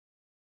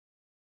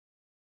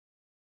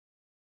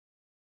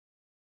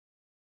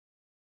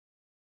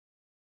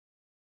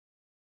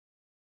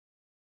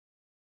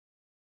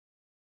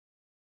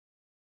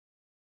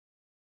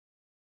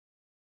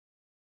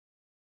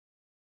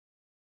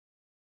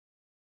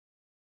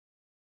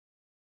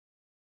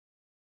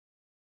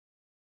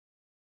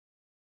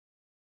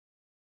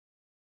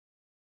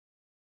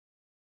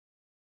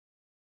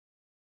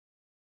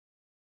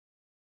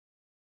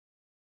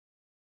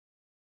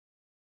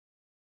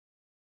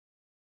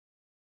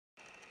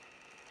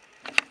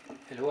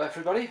Hello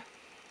everybody,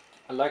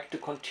 I'd like to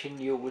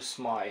continue with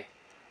my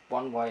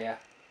one-wire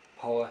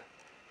power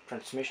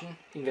transmission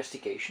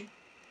investigation.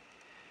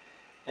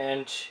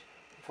 And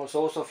for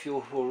those of you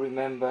who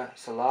remember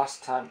the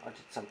last time I did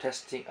some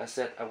testing, I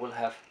said I will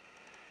have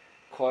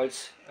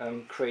coils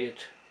created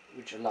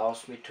which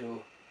allows me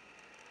to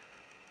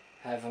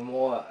have a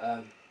more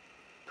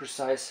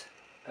precise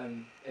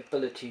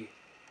ability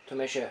to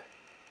measure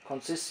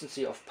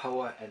consistency of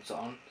power and so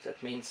on.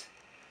 That means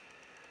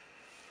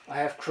I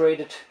have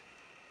created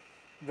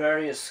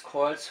various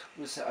coils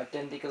with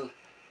identical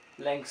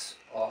lengths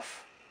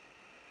of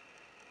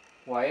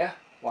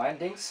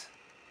windings,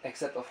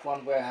 except of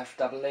one where I have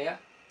double layer,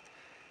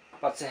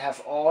 but they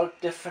have all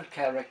different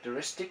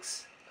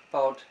characteristics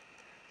about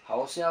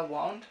how they are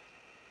wound.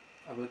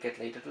 I will get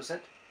later to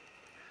that.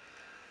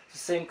 The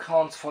same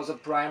counts for the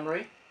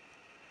primary.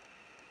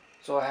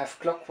 So I have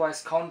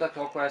clockwise,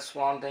 counter-clockwise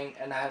wounding,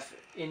 and I have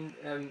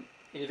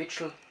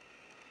individual,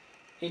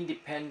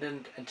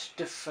 independent and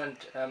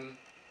different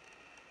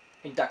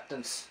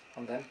inductance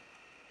on them.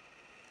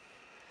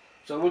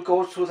 So I will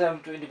go through them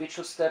to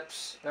individual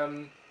steps.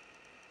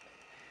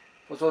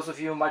 For those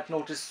of you who might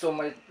notice, so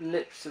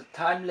the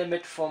time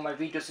limit for my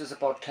videos is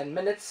about 10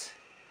 minutes.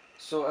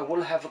 So I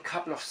will have a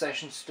couple of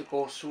sessions to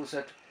go through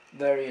that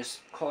various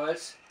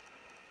coils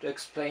to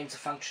explain the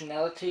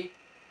functionality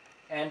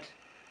and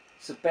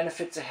the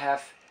benefits they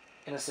have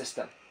in a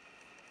system.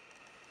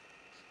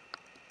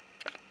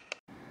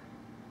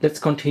 Let's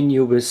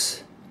continue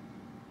with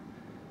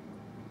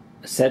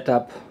a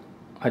setup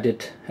I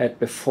had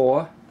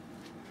before.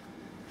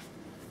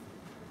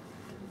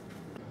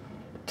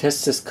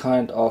 Test this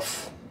kind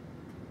of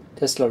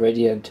Tesla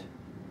radiant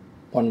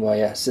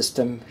one-wire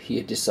system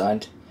here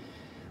designed,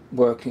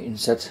 working in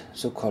that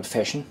so-called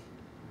fashion.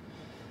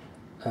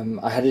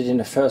 I had it in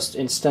the first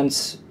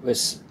instance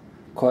with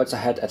coils I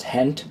had at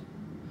hand,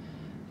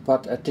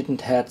 but I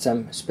didn't have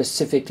them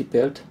specifically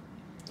built.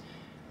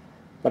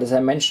 But as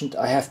I mentioned,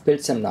 I have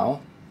built them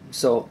now.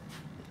 So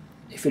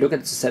if you look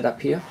at the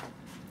setup here,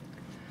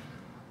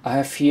 I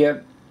have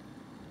here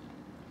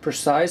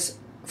precise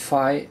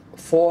 4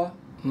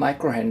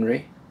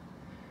 microhenry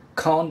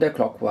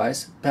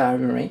counterclockwise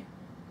primary.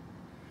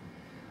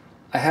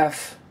 I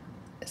have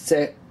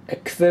the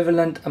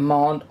equivalent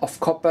amount of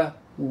copper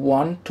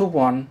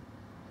 1:1.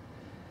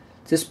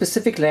 The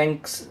specific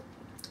length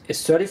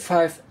is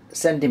 35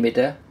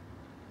 centimeter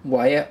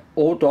wire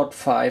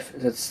 0.5,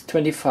 that's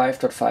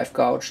 25.5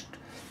 gauge,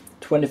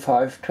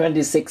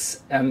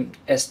 26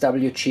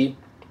 SWG,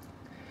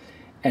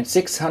 and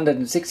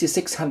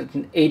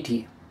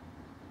 680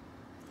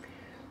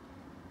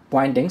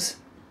 windings.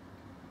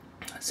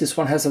 This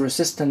one has a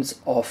resistance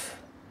of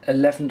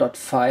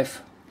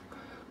 11.5,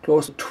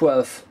 close to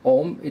 12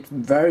 ohm. It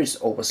varies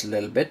over a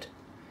little bit,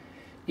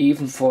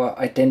 even for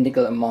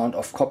identical amount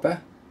of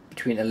copper,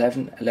 between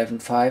 11,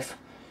 11.5,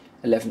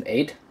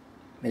 11.8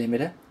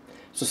 millimeter.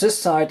 So this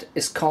side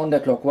is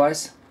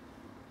counterclockwise.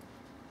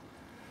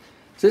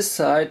 This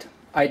side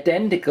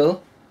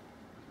identical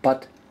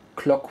but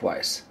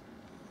clockwise.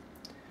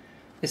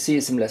 You see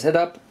a similar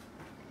setup.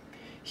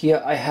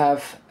 Here I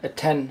have a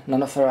 10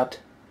 nanofarad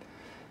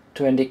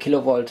 20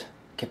 kilovolt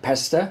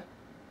capacitor,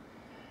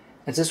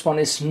 and this one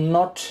is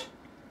not,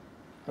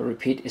 I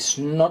repeat, is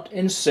not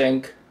in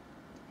sync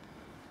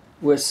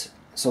with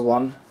the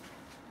one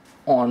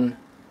on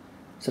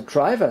the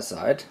driver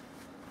side.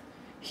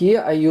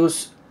 Here I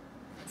use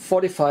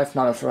 45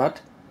 nanofarad.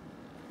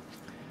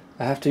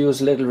 I have to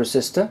use a little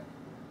resistor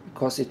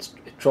because it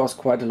draws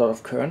quite a lot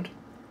of current,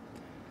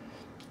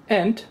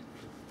 and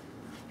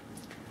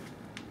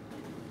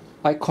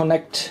I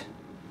connect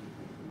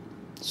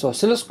the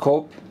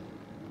oscilloscope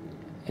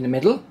in the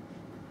middle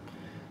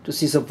to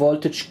see the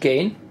voltage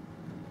gain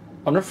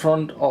on the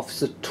front of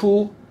the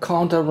 2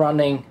 counter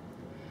running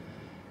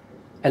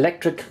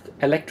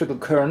electrical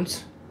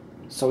currents.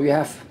 So you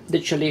have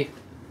literally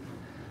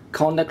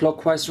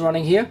counterclockwise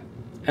running here,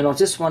 and on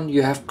this one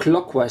you have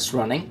clockwise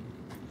running,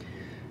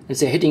 and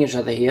they're hitting each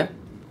other here.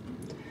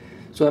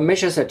 So I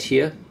measure that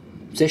here.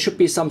 There should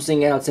be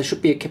something else, there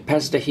should be a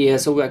capacitor here,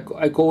 so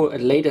I go at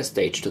a later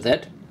stage to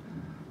that.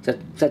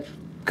 That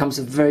becomes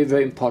a very,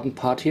 very important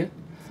part here.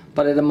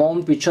 But at the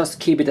moment we just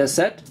keep it as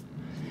that.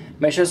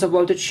 Measure the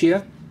voltage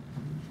here.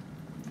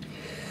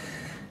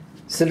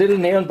 The little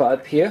neon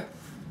bulb here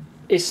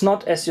is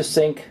not, as you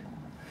think,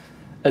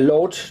 a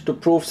load to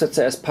prove that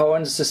there is power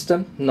in the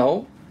system.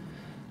 No.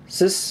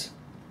 This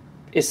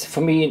is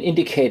for me an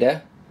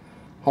indicator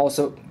how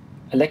the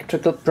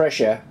electrical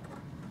pressure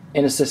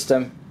in the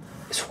system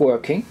is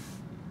working,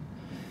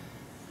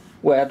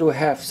 where do I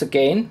have the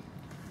gain,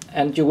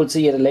 and you will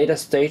see at a later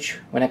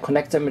stage when I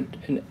connect them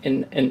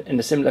in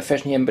a similar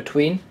fashion here in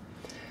between,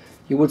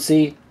 you will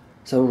see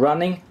the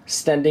running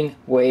standing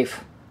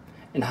wave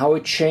and how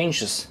it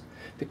changes,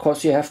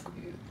 because you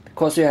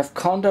have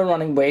counter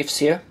running waves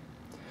here,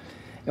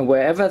 and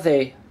wherever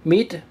they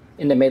meet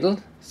in the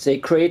middle they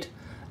create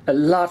a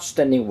large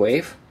standing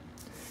wave,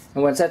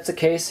 and when that's the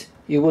case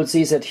you will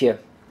see that here.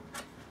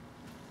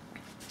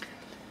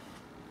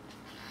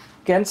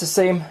 Again, the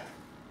same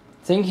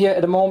thing here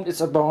at the moment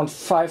is around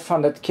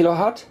 500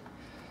 kilohertz.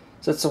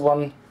 That's the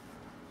one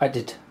I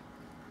did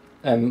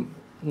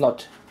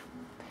not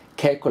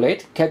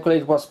calculate.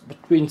 Calculate was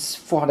between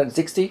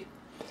 460,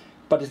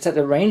 but it's that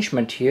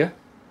arrangement here.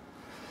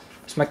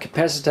 With my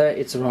capacitor,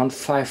 it's around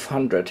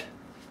 500,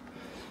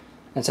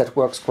 and that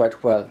works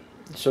quite well.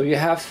 So you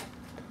have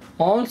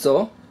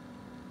also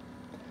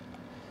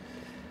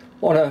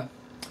on a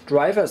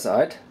driver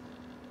side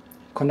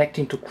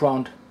connecting to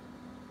ground.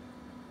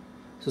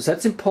 So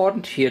that's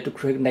important here to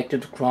connect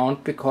it to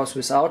ground, because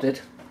without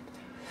it,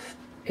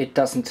 it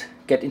doesn't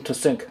get into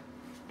sync.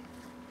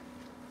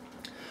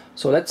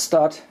 So let's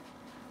start.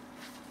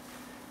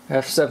 I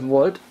have 7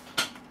 volt.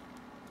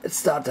 Let's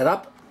start that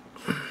up.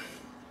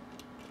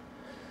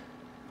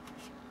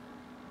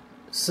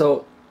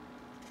 So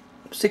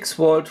 6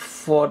 volt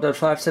for the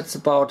 5, that's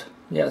about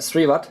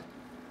 3 watt.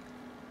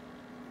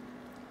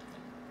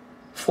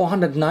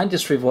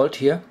 493 volt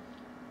here.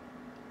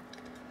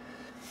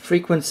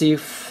 Frequency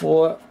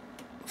 4,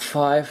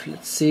 5,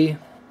 let's see.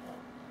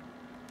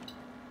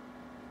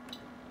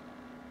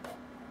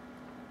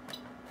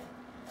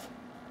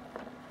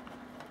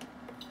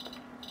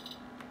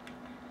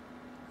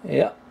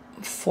 Yeah,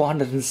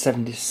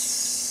 470,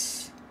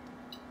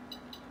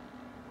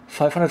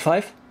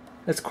 505,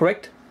 that's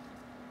correct.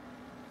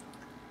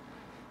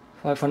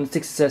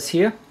 560 says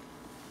here.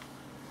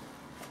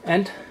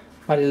 And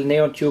my little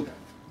neon tube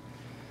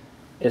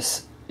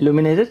is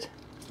illuminated,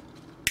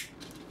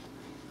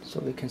 so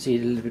we can see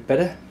it a little bit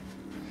better.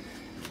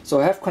 So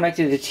I have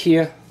connected it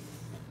here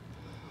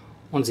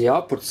on the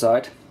output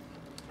side,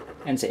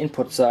 and the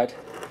input side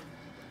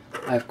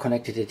I have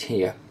connected it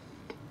here.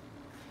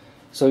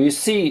 So you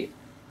see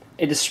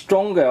it is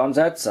stronger on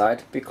that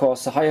side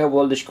because the higher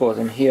voltage goes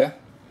in here,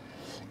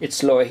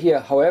 it's lower here.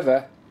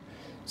 However,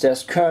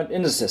 there's current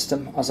in the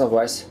system,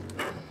 otherwise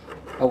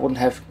I wouldn't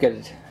have get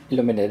it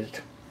illuminated.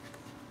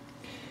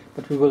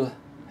 But we will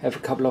have a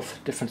couple of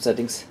different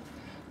settings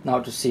now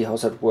to see how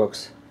that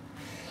works.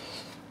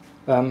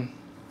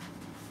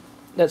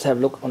 Let's have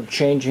a look on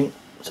changing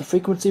the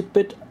frequency a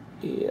bit.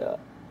 Yeah,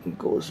 it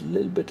goes a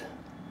little bit.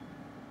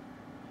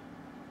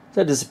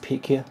 That is a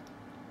peak here.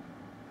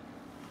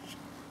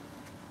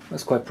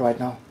 That's quite bright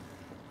now.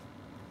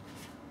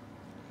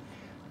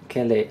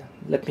 Okay,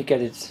 let me get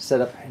it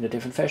set up in a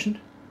different fashion.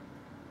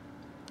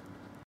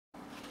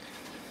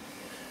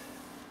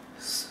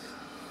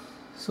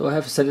 So I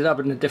have set it up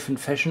in a different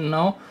fashion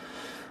now.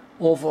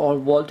 Overall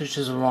voltage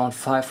is around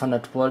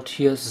 500 volt.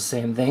 Here's the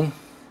same thing.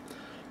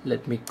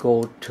 Let me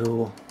go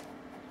to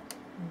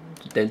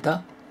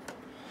delta.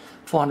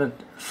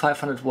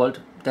 500 volt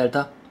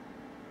delta.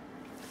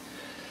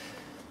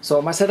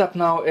 So my setup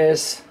now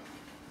is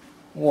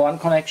one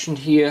connection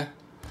here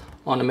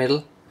on the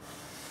middle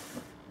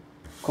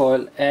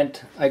coil,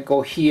 and I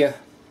go here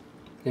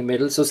in the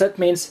middle. So that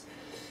means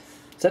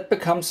that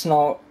becomes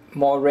now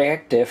more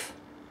reactive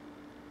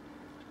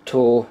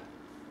to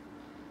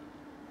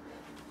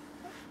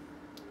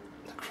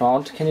the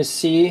ground. Can you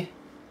see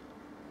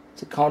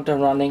the counter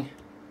running?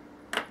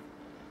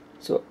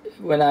 So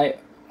when I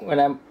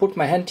put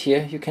my hand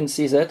here, you can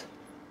see that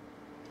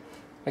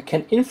I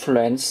can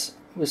influence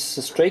with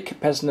the straight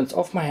capacitance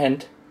of my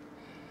hand.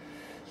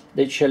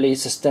 Literally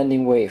it's a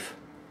standing wave.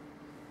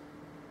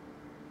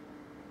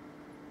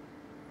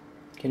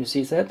 Can you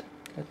see that?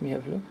 Let me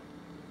have a look.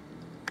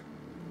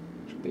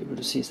 Should be able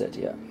to see that,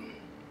 yeah.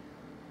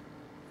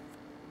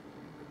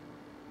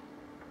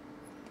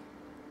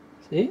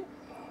 See?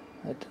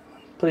 I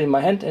put it in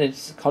my hand and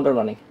it's counter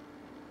running.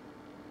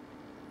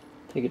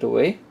 Take it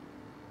away.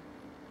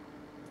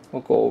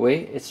 Or go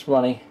away. It's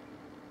running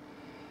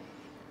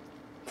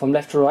from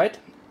left to right.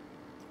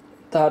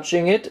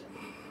 Touching it.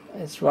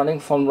 It's running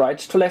from right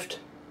to left.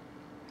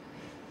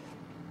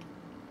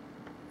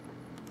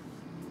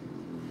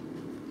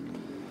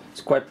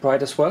 It's quite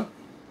bright as well.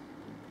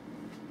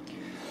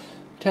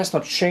 It has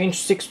not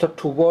changed.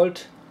 6.2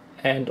 volt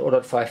and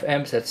 0.5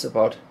 amps. That's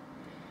about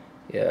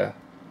a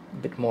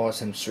bit more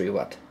than 3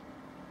 watt.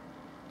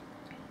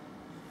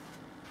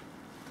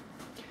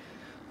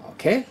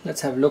 Okay, let's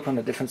have a look on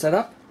a different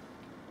setup.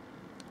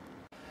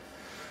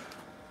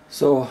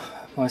 So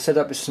my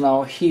setup is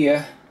now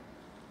here.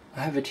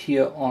 I have it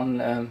here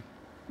on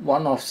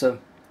one of the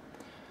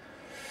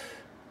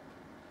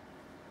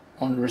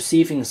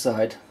receiving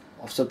side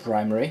of the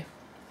primary,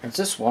 and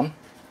this one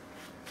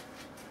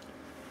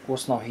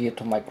goes now here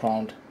to my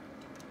ground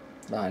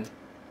line.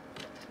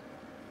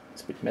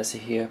 It's a bit messy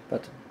here,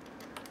 but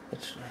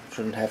it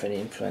shouldn't have any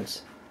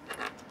influence.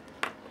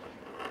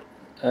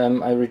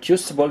 I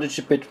reduced the voltage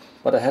a bit,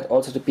 but I had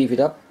also to beef it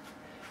up.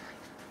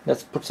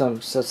 Let's put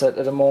some, so that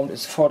at the moment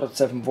it's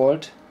 4.7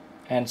 volt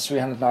and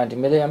 390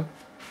 milliamp.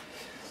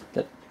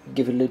 That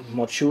give it a little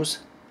more juice.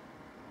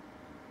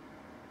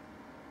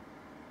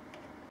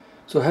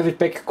 So have it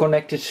back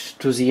connected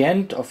to the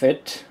end of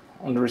it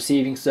on the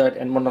receiving side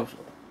and one of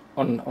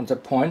on the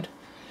point.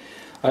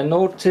 I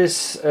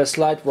notice a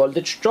slight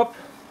voltage drop.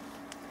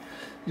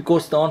 It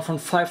goes down from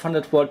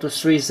 500 volt to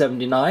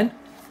 379.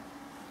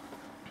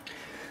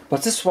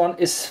 But this one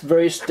is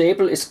very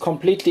stable, is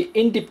completely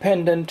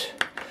independent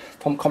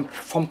from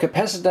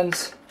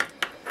capacitance.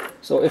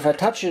 So if I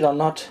touch it or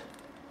not,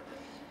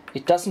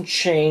 it doesn't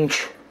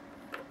change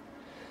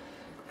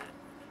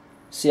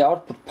the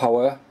output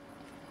power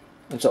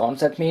and so on.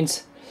 That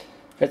means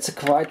that's a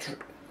quite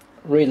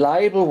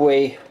reliable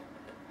way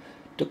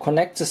to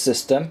connect the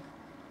system,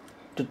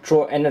 to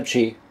draw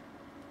energy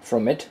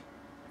from it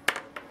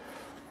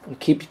and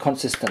keep it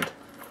consistent.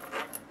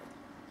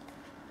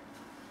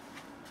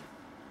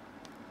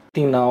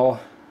 Now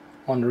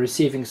on the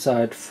receiving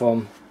side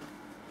from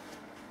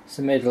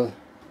the middle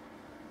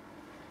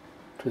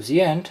to the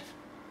end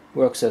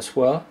works as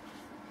well.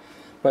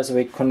 By the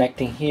way,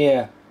 connecting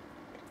here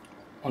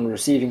on the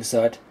receiving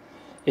side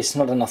is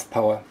not enough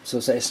power, so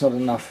there is not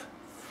enough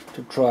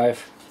to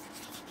drive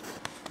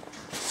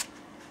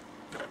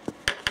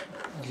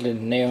a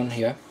little neon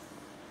here.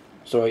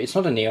 Sorry, it's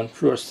not a neon,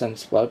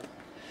 fluorescence bulb.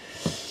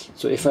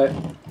 So if I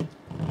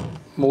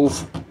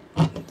move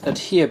that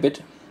here a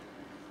bit,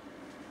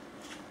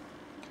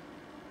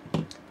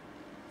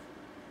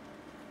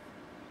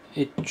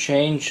 it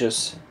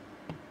changes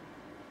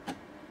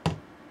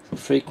the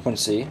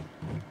frequency,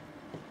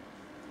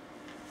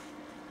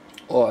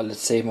 or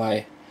let's say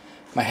my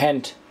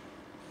hand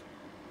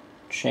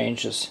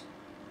changes.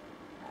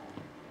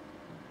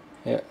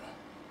 Yeah.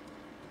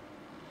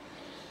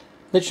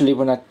 Literally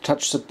when I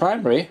touch the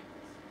primary,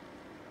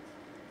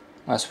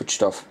 I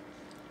switched off.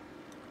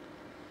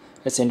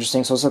 That's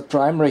interesting. So the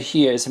primary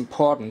here is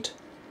important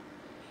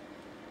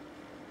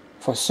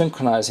for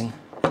synchronizing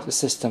the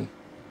system.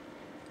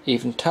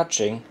 Even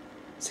touching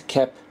the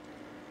cap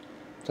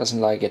doesn't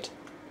like it.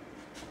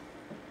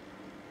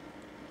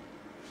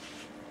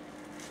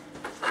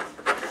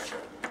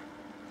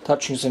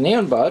 Touching the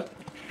neon bulb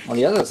on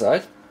the other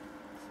side,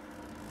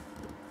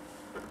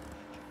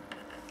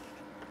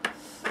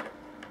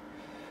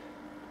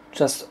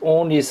 just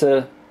only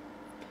the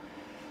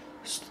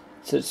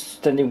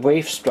standing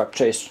wave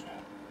structure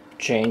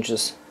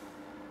changes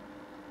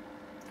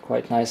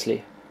quite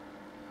nicely.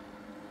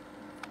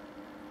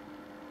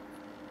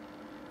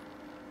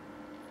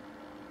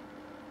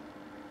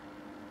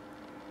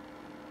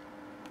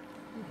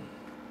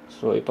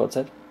 Sorry about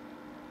that.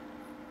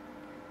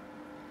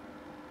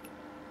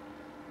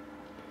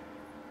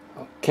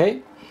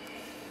 Okay,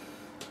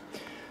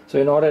 so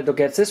in order to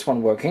get this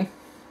one working,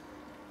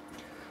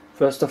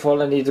 first of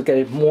all I need to get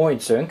it more in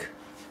sync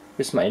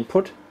with my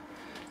input,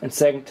 and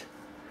second,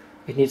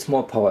 it needs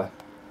more power.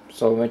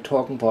 So we're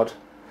talking about,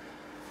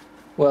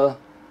 well,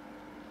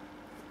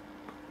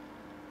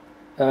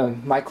 a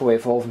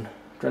microwave oven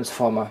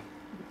transformer.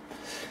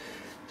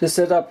 This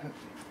setup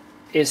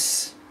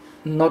is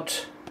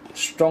not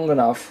strong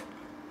enough,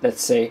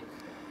 let's say,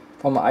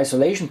 from an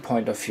isolation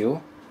point of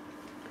view,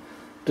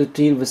 to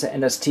deal with the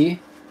NST.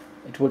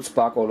 It would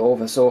spark all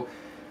over. So,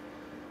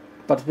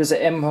 but with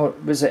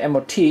the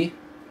MOT,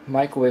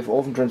 microwave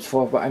oven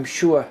transformer, I'm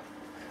sure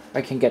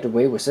I can get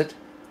away with it.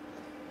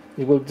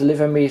 It will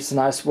deliver me the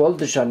nice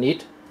voltage I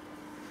need,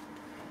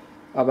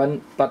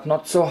 but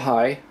not so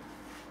high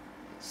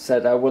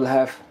that I will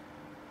have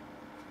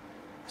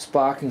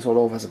sparkings all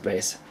over the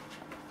place.